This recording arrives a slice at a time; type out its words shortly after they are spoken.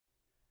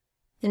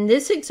In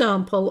this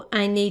example,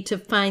 I need to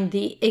find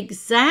the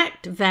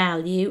exact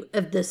value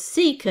of the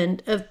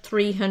secant of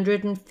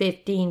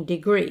 315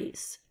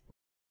 degrees.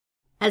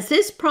 As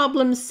this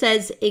problem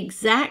says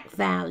exact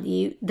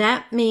value,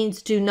 that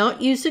means do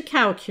not use a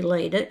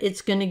calculator.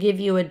 It's going to give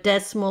you a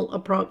decimal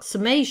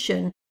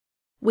approximation.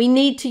 We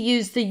need to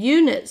use the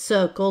unit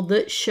circle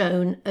that's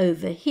shown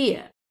over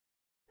here.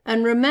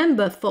 And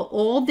remember, for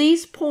all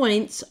these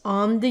points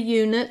on the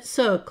unit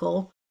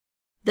circle,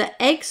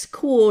 the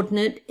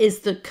x-coordinate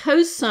is the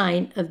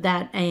cosine of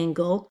that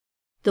angle.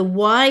 The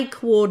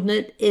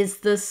y-coordinate is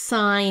the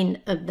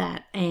sine of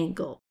that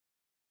angle.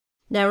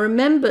 Now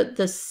remember,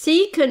 the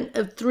secant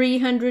of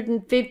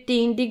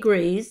 315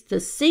 degrees, the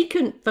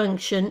secant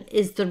function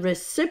is the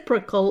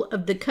reciprocal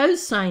of the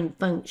cosine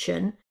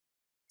function.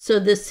 So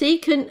the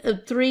secant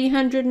of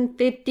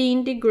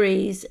 315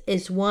 degrees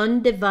is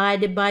 1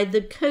 divided by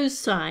the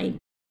cosine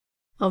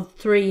of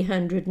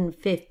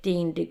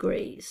 315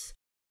 degrees.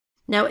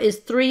 Now, is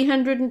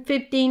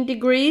 315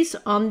 degrees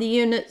on the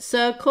unit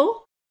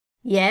circle?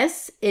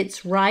 Yes,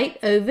 it's right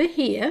over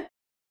here.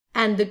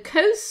 And the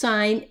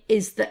cosine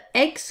is the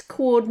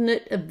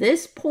x-coordinate of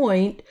this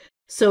point,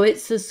 so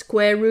it's the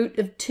square root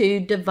of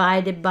 2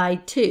 divided by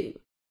 2.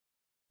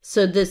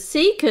 So the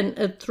secant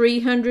of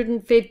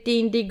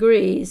 315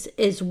 degrees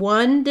is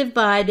 1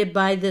 divided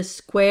by the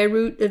square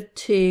root of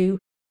 2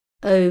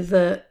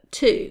 over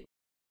 2.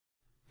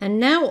 And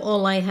now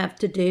all I have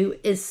to do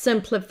is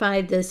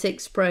simplify this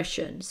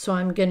expression. So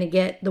I'm going to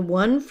get the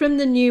 1 from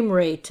the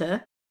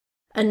numerator.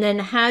 And then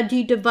how do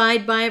you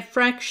divide by a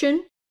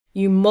fraction?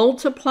 You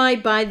multiply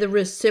by the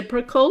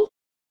reciprocal.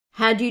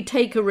 How do you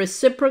take a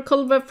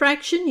reciprocal of a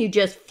fraction? You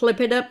just flip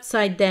it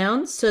upside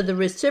down. So the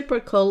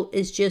reciprocal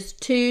is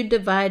just 2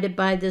 divided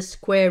by the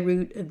square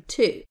root of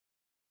 2.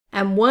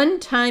 And 1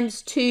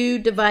 times 2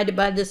 divided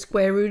by the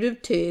square root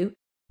of 2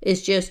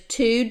 is just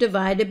 2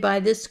 divided by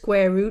the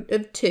square root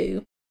of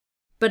 2.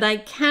 But I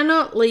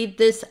cannot leave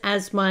this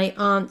as my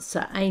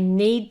answer. I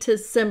need to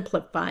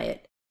simplify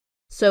it.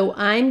 So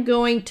I'm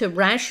going to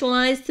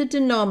rationalize the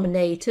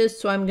denominator.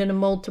 So I'm going to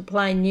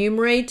multiply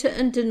numerator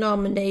and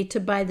denominator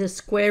by the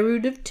square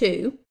root of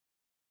 2.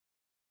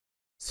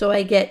 So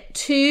I get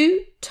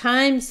 2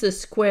 times the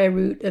square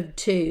root of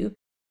 2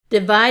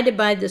 divided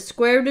by the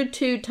square root of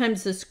 2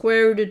 times the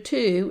square root of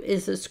 2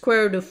 is the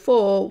square root of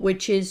 4,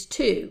 which is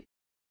 2.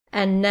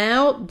 And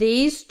now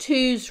these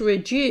 2's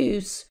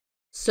reduce.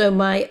 So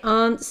my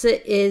answer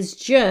is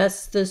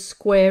just the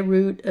square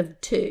root of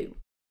 2.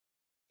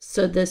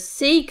 So the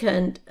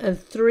secant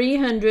of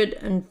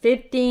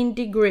 315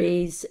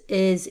 degrees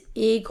is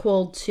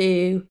equal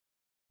to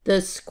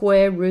the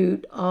square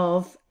root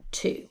of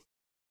 2.